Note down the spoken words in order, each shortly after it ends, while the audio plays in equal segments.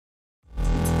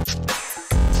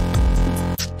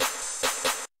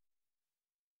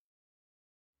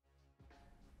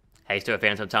Hey Steelers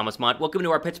fans, I'm Thomas Mott. Welcome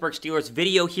to our Pittsburgh Steelers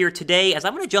video here today as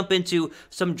I'm going to jump into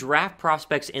some draft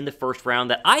prospects in the first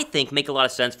round that I think make a lot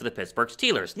of sense for the Pittsburgh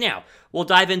Steelers. Now, we'll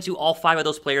dive into all 5 of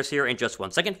those players here in just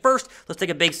 1 second. First, let's take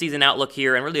a big season outlook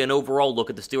here and really an overall look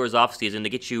at the Steelers offseason to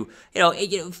get you,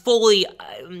 fully,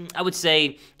 I would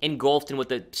say, engulfed in what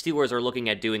the Steelers are looking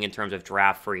at doing in terms of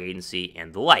draft, free agency,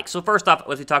 and the like. So first off,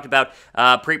 as we talked about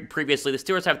previously, the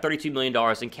Steelers have $32 million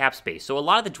in cap space. So a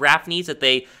lot of the draft needs that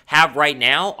they have right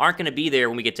now aren't going to be there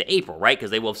when we get to April, right?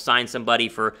 Because they will have signed somebody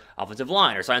for offensive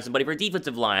line or sign somebody for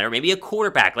defensive line or maybe a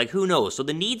quarterback, like who knows. So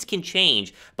the needs can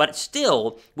change, but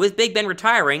still, with Big Ben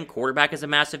retiring, quarterback is a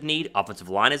massive need, offensive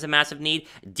line is a massive need,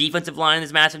 defensive line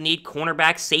is a massive need,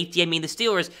 cornerback, safety. I mean, the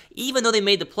Steelers, even though they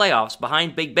made the playoffs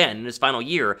behind Big Ben in his final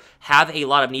year, have a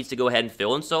lot of needs to go ahead and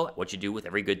fill. And so what you do with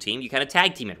every good team, you kind of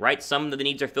tag team it, right? Some of the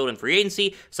needs are filled in free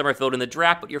agency, some are filled in the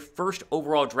draft, but your first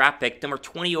overall draft pick, number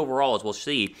 20 overall, as we'll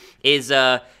see, is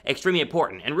extremely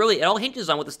important. And really, it all hinges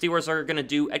on what the Steelers are going to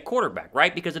do at quarterback,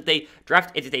 right? Because if they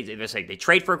draft, if they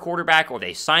trade for a quarterback or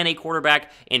they sign a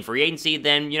quarterback in free agency,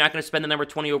 then you're not going to spend the number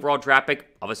 20 overall draft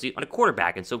pick, obviously, on a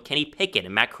quarterback. And so Kenny Pickett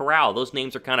and Matt Corral, those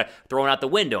names are kind of thrown out the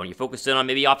window, and you focus in on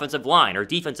maybe offensive line or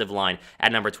defensive line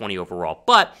at number 20 overall.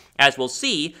 But as we'll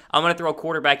see, I'm going to throw a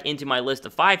quarterback into my list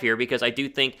of 5 here because I do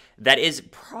think that is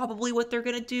probably what they're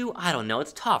going to do. I don't know.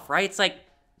 It's tough, right? It's like,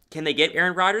 can they get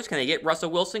Aaron Rodgers? Can they get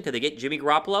Russell Wilson? Can they get Jimmy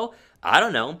Garoppolo? I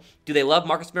don't know. Do they love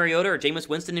Marcus Mariota or Jameis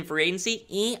Winston in free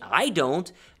agency? I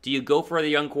don't. Do you go for the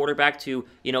young quarterback to,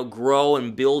 grow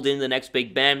and build into the next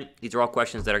Big Ben? These are all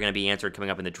questions that are going to be answered coming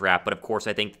up in the draft. But of course,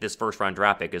 I think this first round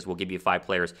draft pick will give you 5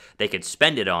 players they could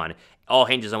spend it on. All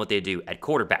hinges on what they do at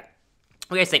quarterback.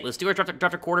 What do you guys think? Will the Steelers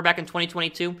draft a quarterback in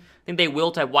 2022? I think they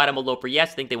will. Type Y down below for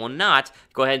yes. I think they will not.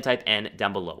 Go ahead and type N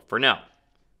down below for no.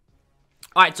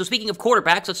 All right, so speaking of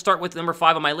quarterbacks, let's start with number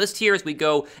 5 on my list here as we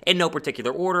go in no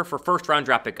particular order for first-round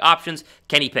draft pick options,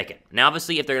 Kenny Pickett. Now,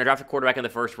 obviously, if they're going to draft a quarterback in the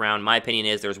first round, my opinion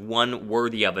is there's one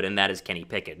worthy of it, and that is Kenny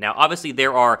Pickett. Now, obviously,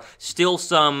 there are still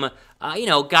some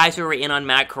guys who are in on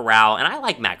Matt Corral, and I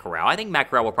like Matt Corral. I think Matt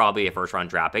Corral will probably be a first-round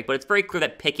draft pick, but it's very clear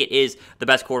that Pickett is the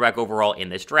best quarterback overall in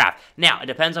this draft. Now, it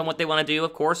depends on what they want to do,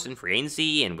 of course, in free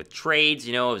agency and with trades.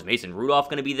 Is Mason Rudolph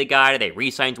going to be the guy? Do they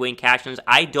re-sign Dwayne Cashins?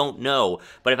 I don't know,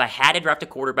 but if I had to draft a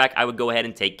quarterback, I would go ahead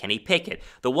and take Kenny Pickett.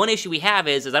 The one issue we have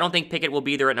is I don't think Pickett will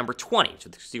be there at number 20, so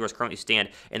the Steelers currently stand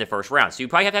in the first round. So you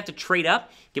probably have to trade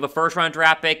up, give a first-round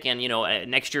draft pick, and,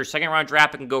 next year's second-round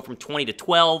draft pick can go from 20 to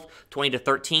 12, 20 to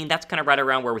 13. That's kind of right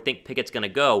around where we think Pickett's going to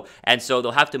go, and so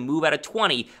they'll have to move out of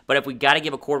 20, but if we got to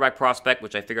give a quarterback prospect,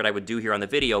 which I figured I would do here on the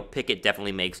video, Pickett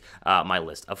definitely makes my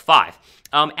list of 5.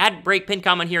 Add break pin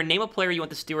comment here, name a player you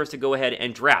want the Steelers to go ahead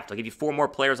and draft. I'll give you 4 more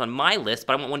players on my list,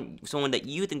 but I want someone that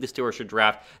you think the Steelers should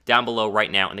draft down below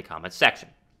right now in the comments section.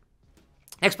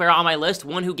 Next player on my list,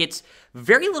 one who gets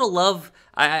very little love,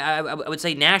 I would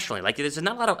say, nationally. Like, there's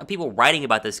not a lot of people writing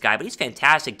about this guy, but he's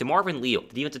fantastic. DeMarvin Leal,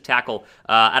 the defensive tackle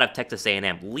out of Texas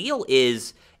A&M. Leal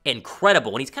is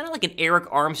incredible, and he's kind of like an Eric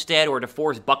Armstead or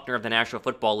DeForest Buckner of the National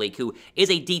Football League, who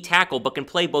is a D tackle but can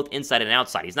play both inside and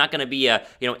outside. He's not going to be a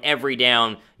every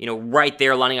down right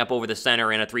there lining up over the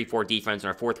center in a 3-4 defense or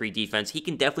a 4-3 defense. He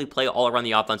can definitely play all around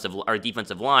the offensive or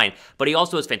defensive line, but he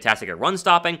also is fantastic at run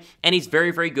stopping, and he's very,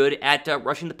 very good at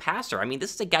rushing the passer. I mean,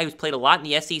 this is a guy who's played a lot in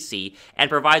the SEC and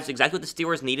provides exactly what the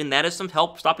Steelers need, and that is some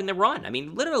help stopping the run. I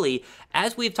mean, literally,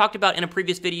 as we've talked about in a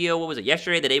previous video, what was it,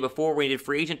 yesterday, the day before, when we did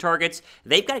free agent targets,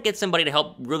 they've got to get somebody to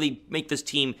help really make this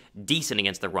team decent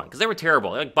against the run, because they were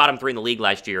terrible. They're like bottom 3 in the league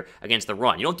last year against the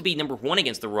run. You don't have to be number 1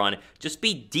 against the run, just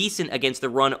be decent against the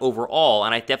run overall,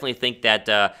 and I definitely think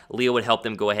that Leo would help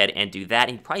them go ahead and do that,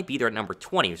 and he'd probably be there at number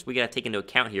 20, so we got to take into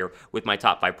account here with my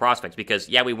top 5 prospects, because,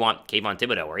 yeah, we want Kayvon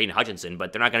Thibodeau or Aiden Hutchinson,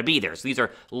 but they're not going to be there, so these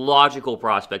are logical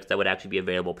prospects that would actually be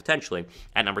available potentially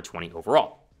at number 20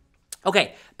 overall.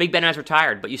 Okay, Big Ben has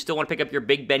retired, but you still want to pick up your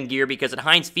Big Ben gear because at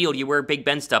Heinz Field, you wear Big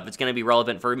Ben stuff. It's going to be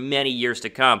relevant for many years to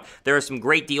come. There are some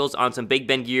great deals on some Big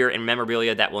Ben gear and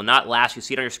memorabilia that will not last. You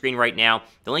see it on your screen right now.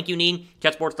 The link you need,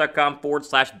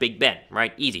 chatsports.com/Big Ben,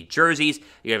 right? Easy. Jerseys,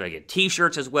 you have like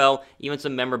t-shirts as well, even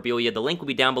some memorabilia. The link will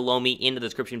be down below me in the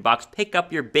description box. Pick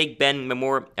up your Big Ben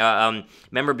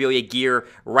memorabilia gear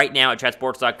right now at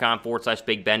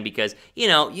chatsports.com/Big Ben because,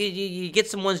 you get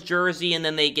someone's jersey and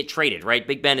then they get traded, right?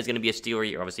 Big Ben is going to be a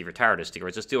Steeler. You're obviously retired as a Steeler.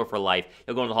 It's a Steeler for life.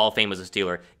 You'll go into the Hall of Fame as a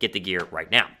Steeler. Get the gear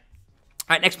right now.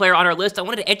 All right, next player on our list, I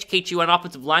wanted to educate you on an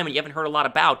offensive lineman you haven't heard a lot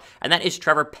about, and that is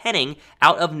Trevor Penning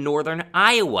out of Northern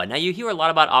Iowa. Now, you hear a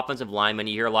lot about offensive linemen.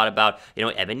 You hear a lot about,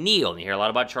 Evan Neal, and you hear a lot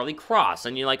about Charlie Cross,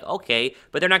 and you're like, okay,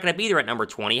 but they're not going to be there at number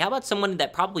 20. How about someone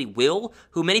that probably will,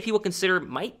 who many people consider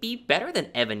might be better than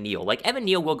Evan Neal? Like, Evan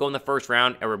Neal will go in the first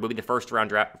round, or will be the first-round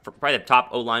draft, probably the top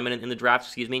O-lineman in the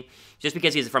draft, just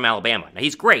because he's from Alabama. Now,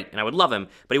 he's great, and I would love him,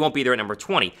 but he won't be there at number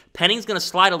 20. Penning's going to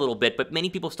slide a little bit, but many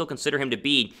people still consider him to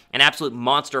be an absolute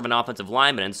monster of an offensive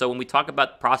lineman. And so when we talk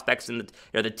about prospects in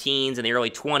the teens and the early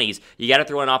 20s, you got to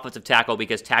throw an offensive tackle,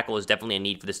 because tackle is definitely a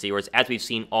need for the Steelers, as we've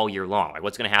seen all year long. Like,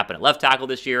 what's going to happen at left tackle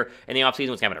this year in the offseason?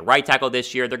 What's going to happen at right tackle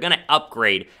this year? They're going to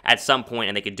upgrade at some point,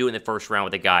 and they could do it in the first round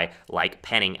with a guy like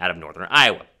Penning out of Northern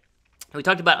Iowa. We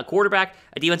talked about a quarterback,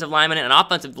 a defensive lineman, and an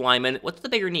offensive lineman. What's the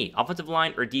bigger need, offensive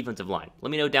line or defensive line?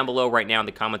 Let me know down below right now in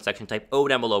the comment section. Type O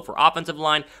down below for offensive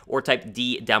line, or type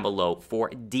D down below for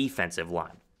defensive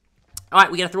line. All right,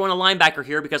 we got to throw in a linebacker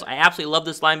here, because I absolutely love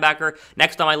this linebacker.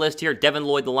 Next on my list here, Devin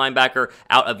Lloyd, the linebacker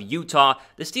out of Utah.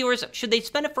 The Steelers, should they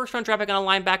spend a first-round draft pick on a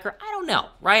linebacker? I don't know,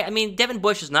 right? I mean, Devin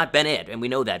Bush has not been it, and we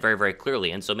know that very, very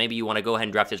clearly. And so maybe you want to go ahead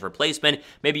and draft his replacement.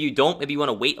 Maybe you don't. Maybe you want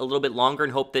to wait a little bit longer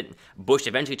and hope that Bush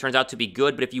eventually turns out to be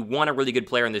good. But if you want a really good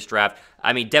player in this draft,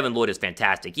 I mean, Devin Lloyd is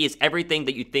fantastic. He is everything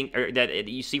that you think, or that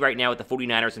you see right now with the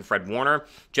 49ers and Fred Warner,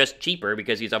 just cheaper,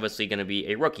 because he's obviously going to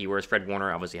be a rookie, whereas Fred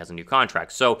Warner obviously has a new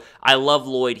contract. So I love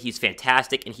Lloyd. He's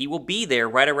fantastic, and he will be there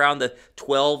right around the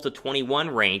 12 to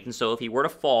 21 range. And so if he were to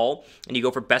fall and you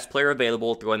go for best player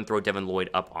available, go ahead and throw Devin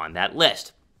Lloyd up on that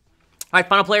list. All right,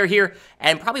 final player here,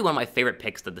 and probably one of my favorite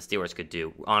picks that the Steelers could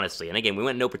do, honestly. And again, we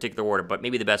went in no particular order, but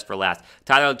maybe the best for last.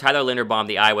 Tyler Linderbaum,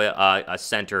 the Iowa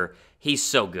center. He's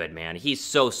so good, man. He's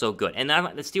so good. And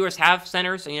the Steelers have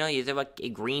centers. You have like a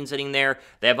Green sitting there.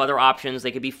 They have other options.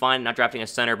 They could be fine not drafting a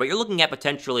center, but you're looking at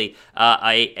potentially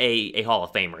a Hall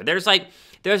of Famer.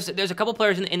 There's a couple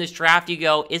players in this draft you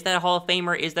go, is that a Hall of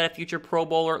Famer? Is that a future Pro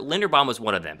Bowler? Linderbaum was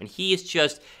one of them, and he is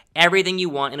just everything you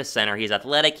want in a center. He's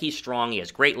athletic, he's strong, he has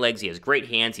great legs, he has great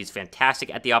hands, he's fantastic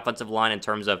at the offensive line in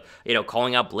terms of,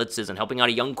 calling out blitzes and helping out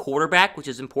a young quarterback, which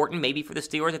is important maybe for the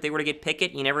Steelers if they were to get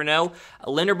Pickett. You never know.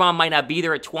 Linderbaum might not be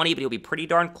there at 20, but he'll be pretty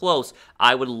darn close.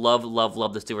 I would love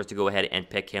the Steelers to go ahead and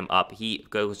pick him up. He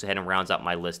goes ahead and rounds out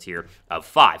my list here of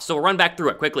 5. So we'll run back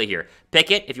through it quickly here.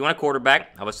 Pickett, if you want a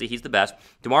quarterback, obviously he's the best.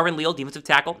 DeMarvin Leal, defensive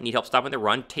tackle, need help stopping the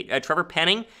run. Trevor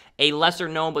Penning, a lesser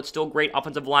known but still great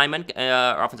offensive lineman,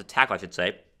 or offensive tackle, I should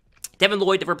say. Devin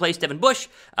Lloyd to replace Devin Bush,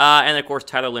 and of course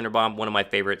Tyler Linderbaum, one of my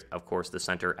favorites, of course, the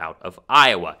center out of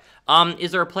Iowa.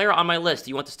 Is there a player on my list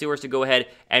you want the Steelers to go ahead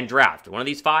and draft? One of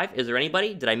these 5? Is there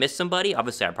anybody? Did I miss somebody?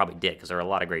 Obviously, I probably did, because there are a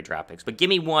lot of great draft picks. But give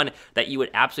me one that you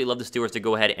would absolutely love the Steelers to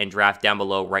go ahead and draft down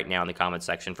below right now in the comment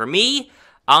section. For me,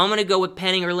 I'm going to go with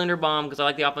Penning or Linderbaum, because I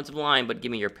like the offensive line, but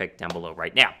give me your pick down below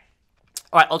right now.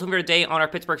 All right, ultimate today on our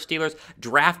Pittsburgh Steelers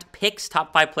draft picks,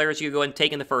 top 5 players you can go ahead and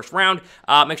take in the first round.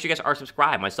 Make sure you guys are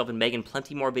subscribed. Myself and Megan,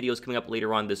 plenty more videos coming up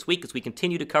later on this week as we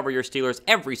continue to cover your Steelers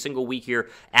every single week here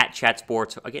at Chat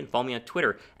Sports. Again, follow me on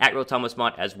Twitter at Thomas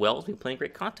Mott, as well as we have plenty of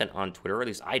great content on Twitter, or at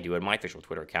least I do at my official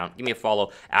Twitter account. Give me a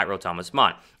follow at Thomas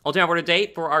Mott. Ultimate word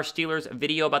today for our Steelers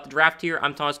video about the draft here.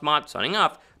 I'm Thomas Mott, signing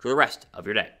off. Enjoy the rest of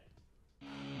your day.